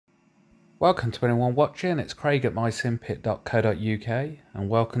Welcome to anyone watching, it's Craig at mysimpit.co.uk and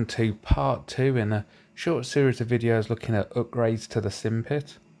welcome to part 2 in a short series of videos looking at upgrades to the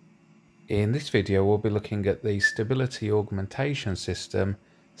Simpit. In this video we'll be looking at the Stability Augmentation System,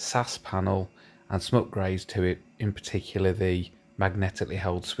 SAS panel and some upgrades to it, in particular the magnetically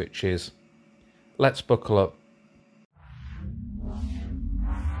held switches. Let's buckle up.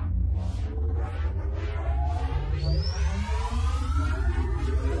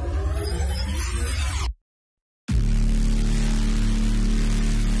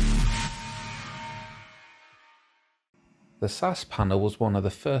 The SAS panel was one of the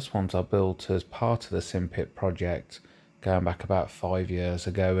first ones I built as part of the Simpit project going back about 5 years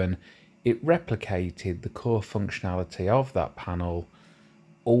ago, and it replicated the core functionality of that panel,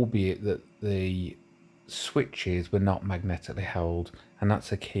 albeit that the switches were not magnetically held, and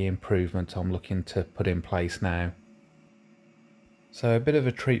that's a key improvement I'm looking to put in place now. So a bit of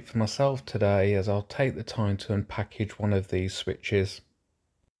a treat for myself today as I'll take the time to unpackage one of these switches.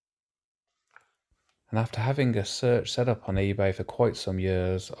 And after having a search set up on eBay for quite some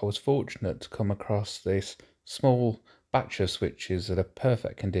years, I was fortunate to come across this small batch of switches at a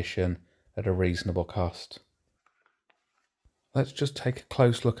perfect condition at a reasonable cost. Let's just take a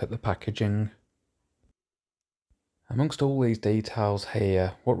close look at the packaging. Amongst all these details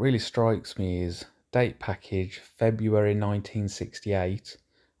here, what really strikes me is date package February 1968,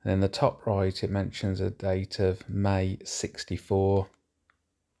 and in the top right it mentions a date of May 64.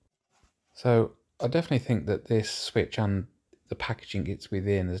 So I definitely think that this switch and the packaging it's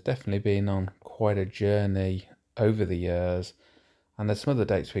within has definitely been on quite a journey over the years, and there's some other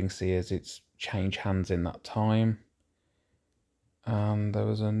dates we can see as it's changed hands in that time. And there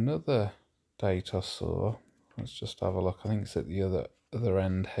was another date I saw, let's just have a look, I think it's at the other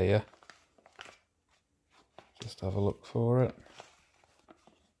end here, just have a look for it.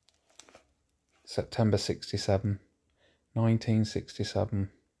 September 67,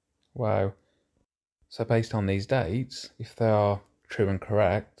 1967, wow. So based on these dates, if they are true and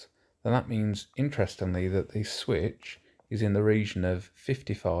correct, then that means, interestingly, that the switch is in the region of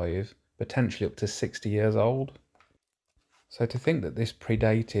 55, potentially up to 60 years old. So to think that this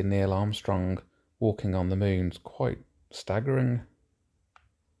predated Neil Armstrong walking on the moon is quite staggering.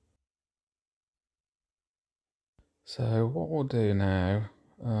 So what we'll do now,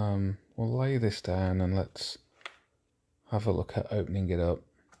 we'll lay this down and let's have a look at opening it up.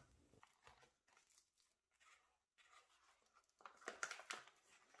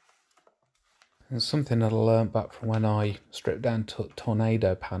 It's something that I learned back from when I stripped down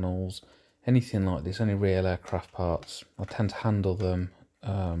tornado panels. Anything like this, any real aircraft parts, I tend to handle them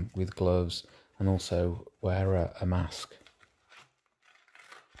with gloves and also wear a mask.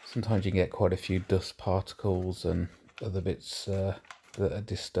 Sometimes you can get quite a few dust particles and other bits that are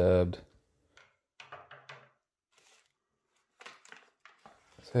disturbed.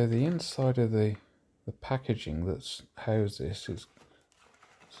 So the inside of the packaging that's housed this is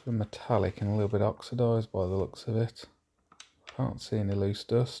sort of metallic and a little bit oxidised by the looks of it. Can't see any loose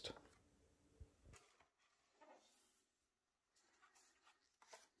dust.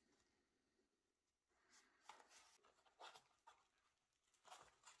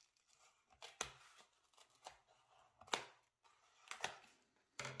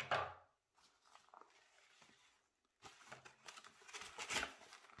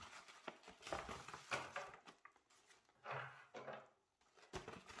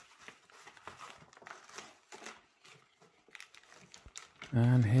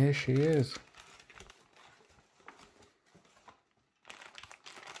 And here she is.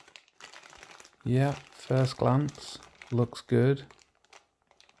 Yeah, first glance, looks good.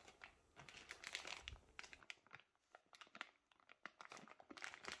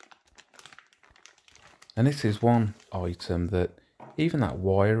 And this is one item that, even that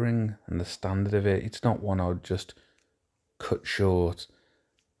wiring and the standard of it, it's not one I would just cut short.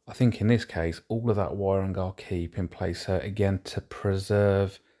 I think in this case, all of that wiring I'll keep in place, so again, to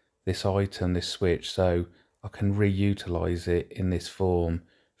preserve this item, this switch, so I can reutilise it in this form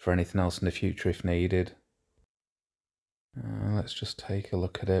for anything else in the future if needed. Let's just take a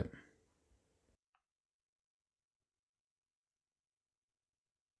look at it.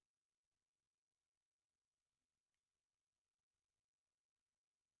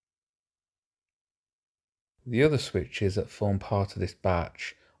 The other switches that form part of this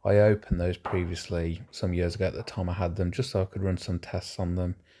batch, I opened those previously some years ago at the time I had them, just so I could run some tests on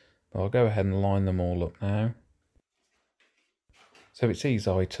them. But I'll go ahead and line them all up now. So it's these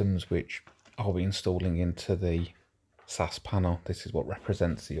items which I'll be installing into the SAS panel. This is what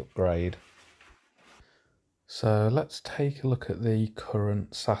represents the upgrade. So let's take a look at the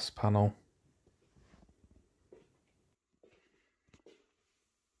current SAS panel.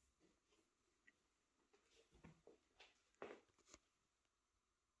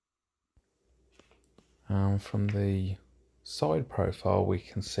 And from the side profile we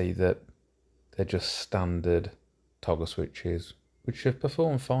can see that they're just standard toggle switches, which have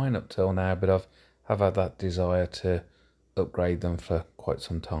performed fine up till now, but have had that desire to upgrade them for quite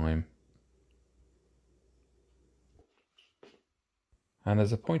some time. And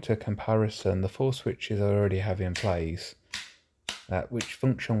as a point of comparison, the 4 switches I already have in place, which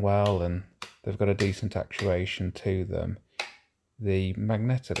function well and they've got a decent actuation to them, the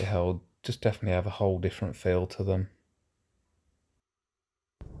magnetically held just definitely have a whole different feel to them.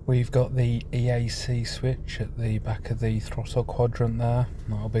 We've got the EAC switch at the back of the throttle quadrant there.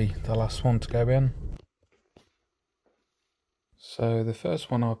 That'll be the last one to go in. So the first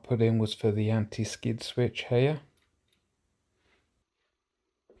one I put in was for the anti-skid switch here.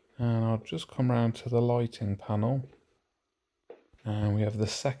 And I'll just come round to the lighting panel. And we have the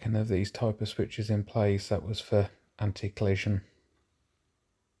second of these type of switches in place. That was for anti-collision.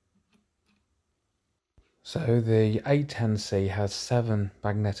 So the A10C has 7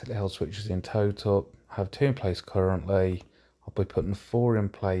 magnetically held switches in total. I have 2 in place currently. I'll be putting 4 in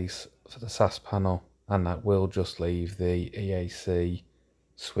place for the SAS panel, and that will just leave the EAC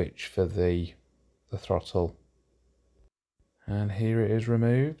switch for the throttle. And here it is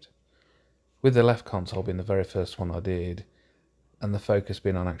removed. With the left console being the very first one I did, and the focus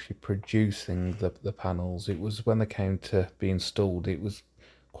being on actually producing the panels, it was when they came to be installed, it was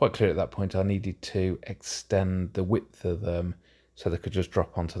quite clear at that point I needed to extend the width of them so they could just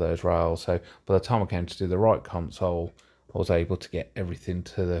drop onto those rails. So by the time I came to do the right console, I was able to get everything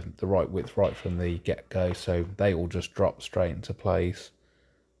to the right width right from the get-go, so they all just dropped straight into place.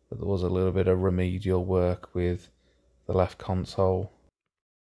 But there was a little bit of remedial work with the left console.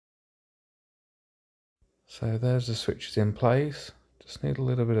 So there's the switches in place. Just need a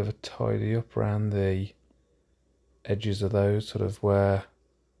little bit of a tidy up around the edges of those, sort of where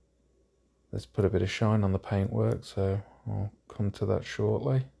let's put a bit of shine on the paintwork, so I'll come to that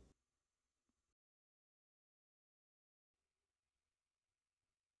shortly.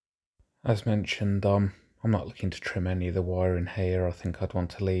 As mentioned, I'm not looking to trim any of the wiring here. I think I'd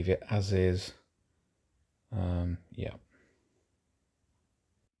want to leave it as is. Yeah.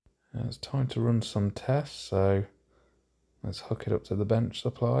 Now it's time to run some tests, so let's hook it up to the bench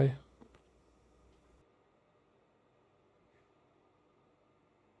supply.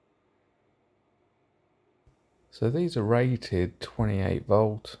 So these are rated 28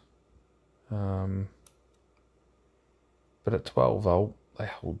 volt, but at 12 volt they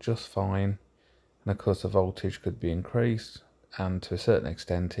hold just fine, and of course the voltage could be increased and to a certain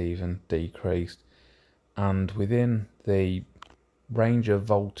extent even decreased, and within the range of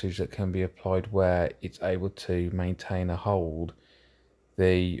voltage that can be applied where it's able to maintain a hold,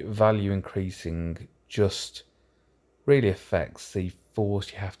 the value increasing just really affects the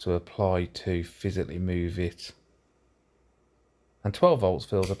force you have to apply to physically move it. And 12 volts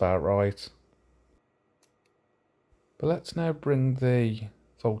feels about right. But let's now bring the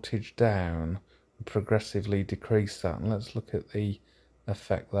voltage down and progressively decrease that, and let's look at the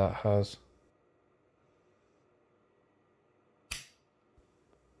effect that has.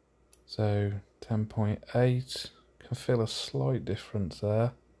 So 10.8, can feel a slight difference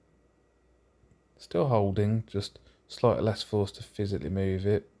there. Still holding, just slightly less force to physically move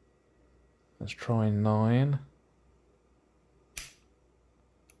it. Let's try 9.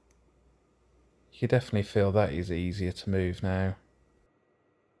 You definitely feel that is easier to move now.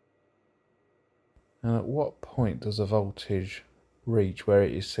 And at what point does the voltage reach where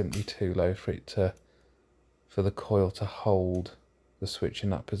it is simply too low for the coil to hold the switch in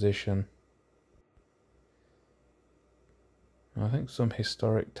that position? I think some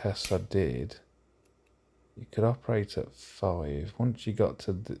historic tests I did, you could operate at 5. Once you got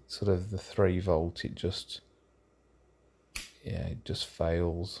to the, sort of the 3 volt, it just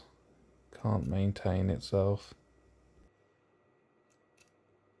fails. Can't maintain itself.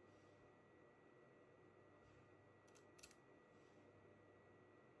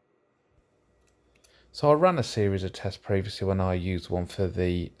 So I ran a series of tests previously when I used one for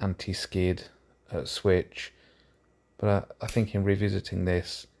the anti-skid switch, but I think in revisiting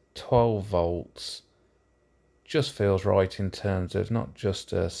this, 12 volts just feels right in terms of not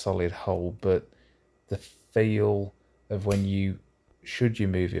just a solid hold, but the feel of when should you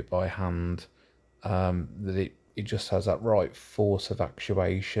move it by hand, that it just has that right force of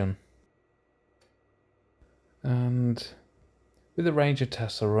actuation. And with the range of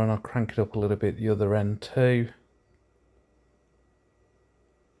tests I run, I'll crank it up a little bit the other end too.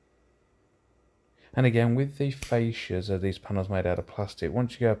 And again, with the fascias of these panels made out of plastic,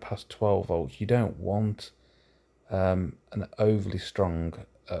 once you go past 12 volts, you don't want an overly strong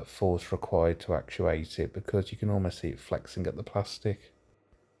force required to actuate it, because you can almost see it flexing at the plastic.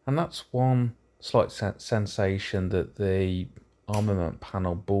 And that's one slight sensation that the armament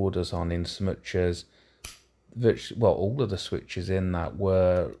panel borders on, in so much as all of the switches in that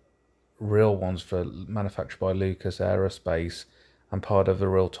were real ones manufactured by Lucas Aerospace and part of the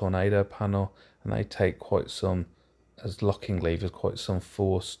real Tornado panel, and they take quite some, as locking levers, quite some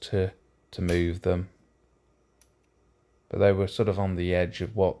force to move them. But they were sort of on the edge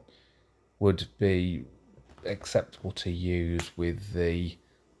of what would be acceptable to use with the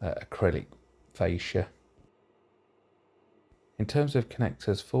acrylic fascia. In terms of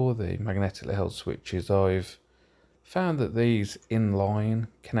connectors for the magnetically held switches, I've found that these inline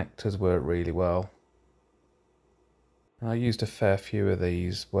connectors work really well. I used a fair few of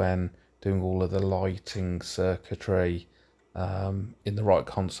these when doing all of the lighting circuitry in the right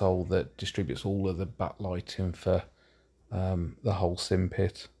console that distributes all of the backlighting for the whole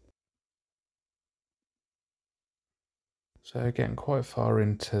Simpit. So getting quite far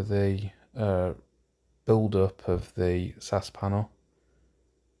into the build-up of the SAS panel.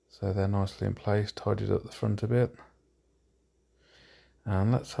 So they're nicely in place, tidied up the front a bit.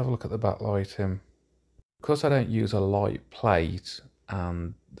 And let's have a look at the backlighting. Because I don't use a light plate,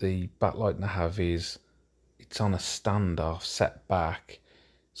 and the backlighting I have it's on a standoff set back,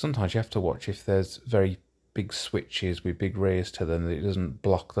 sometimes you have to watch if there's very big switches with big rears to them that it doesn't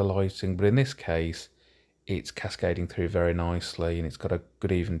block the lighting. But in this case, it's cascading through very nicely and it's got a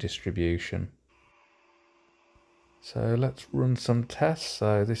good even distribution. So let's run some tests.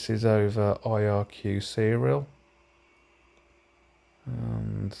 So this is over IRQ serial,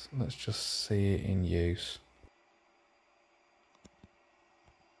 and let's just see it in use.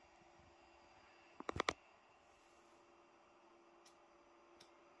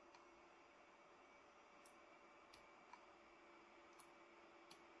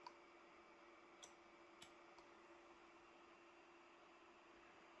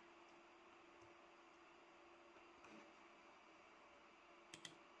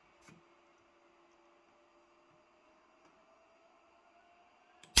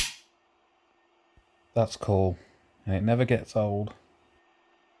 That's cool, and it never gets old.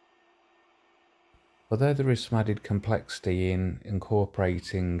 Although there is some added complexity in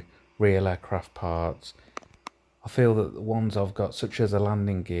incorporating real aircraft parts, I feel that the ones I've got, such as a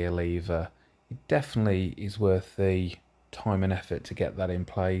landing gear lever, it definitely is worth the time and effort to get that in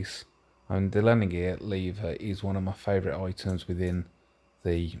place. And the landing gear lever is one of my favourite items within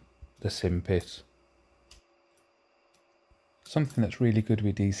the Simpit. Something that's really good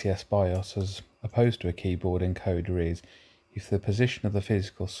with DCS BIOS as opposed to a keyboard encoder is if the position of the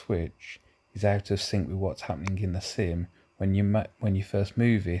physical switch is out of sync with what's happening in the sim, when you first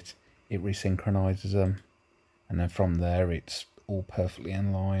move it, it resynchronizes them, and then from there it's all perfectly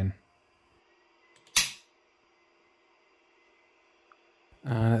in line.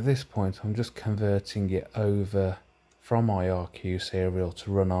 And at this point I'm just converting it over from IRQ serial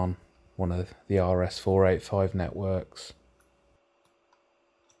to run on one of the RS485 networks.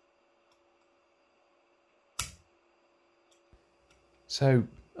 So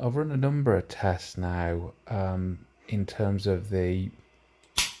I've run a number of tests now in terms of the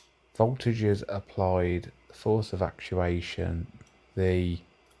voltages applied, force of actuation, the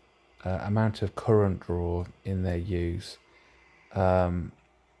amount of current draw in their use, and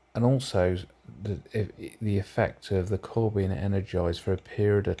also the effect of the core being energized for a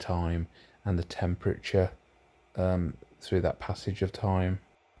period of time and the temperature through that passage of time.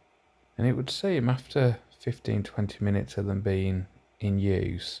 And it would seem after 15-20 minutes of them being in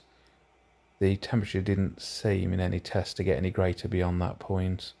use, the temperature didn't seem in any test to get any greater beyond that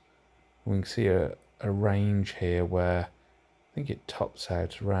point. We can see a range here where I think it tops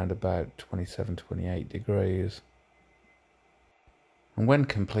out around about 27-28 degrees. And when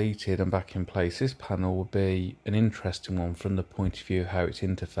completed and back in place, this panel will be an interesting one from the point of view of how it's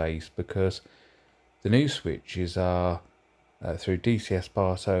interfaced, because the new switches are through DCS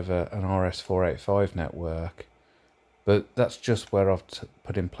BIOS over an RS485 network, but that's just where I've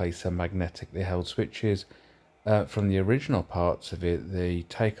put in place some magnetically held switches. From the original parts of it, the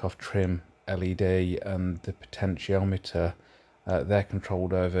takeoff trim LED and the potentiometer, they're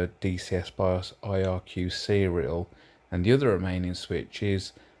controlled over DCS BIOS IRQ serial, and the other remaining switch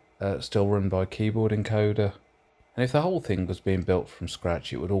is still run by keyboard encoder. And if the whole thing was being built from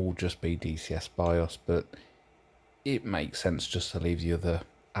scratch, it would all just be DCS BIOS, but it makes sense just to leave the other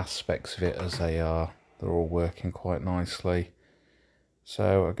aspects of it as they are. They're all working quite nicely.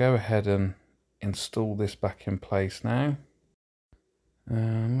 So I'll go ahead and install this back in place now.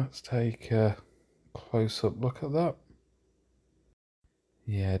 And let's take a close-up look at that.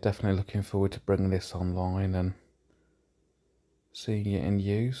 Yeah, definitely looking forward to bringing this online and seeing it in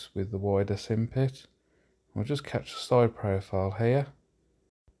use with the wider Simpit. We'll just catch the side profile here.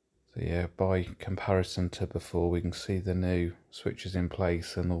 So yeah, by comparison to before, we can see the new switches in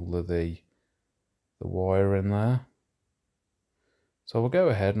place and all of the wire in there. So we'll go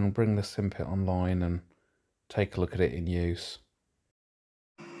ahead and bring the Simpit online and take a look at it in use.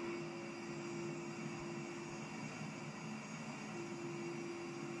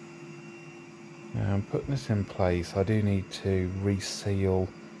 Now I'm putting this in place. I do need to reseal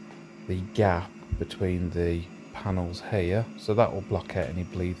the gap between the panels here, so that will block out any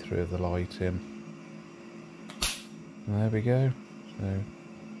bleed through of the lighting. And there we go. So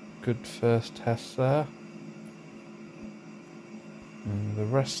good first test there. And the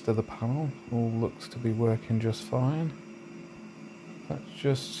rest of the panel all looks to be working just fine. Let's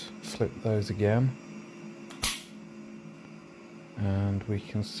just flip those again. And we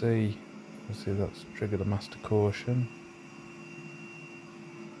can see, that's triggered a master caution.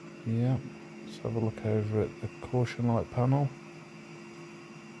 Yeah, let's have a look over at the caution light panel.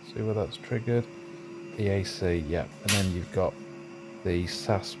 See where that's triggered. EAC, yeah, and then you've got the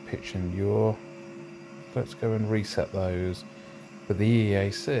SAS pitch and yaw. Let's go and reset those. But the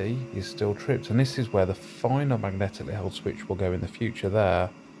EAC is still tripped, and this is where the final magnetically held switch will go in the future there.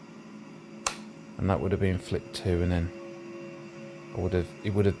 And that would have been flip 2, and then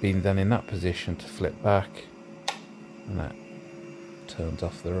it would have been then in that position to flip back, and that turns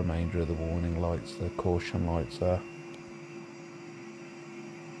off the remainder of the warning lights, the caution lights there.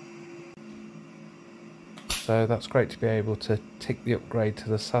 So that's great to be able to tick the upgrade to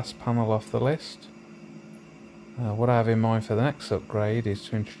the SAS panel off the list. What I have in mind for the next upgrade is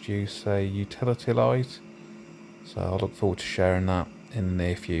to introduce a utility light, so I'll look forward to sharing that in the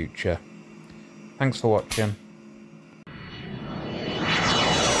near future. Thanks for watching.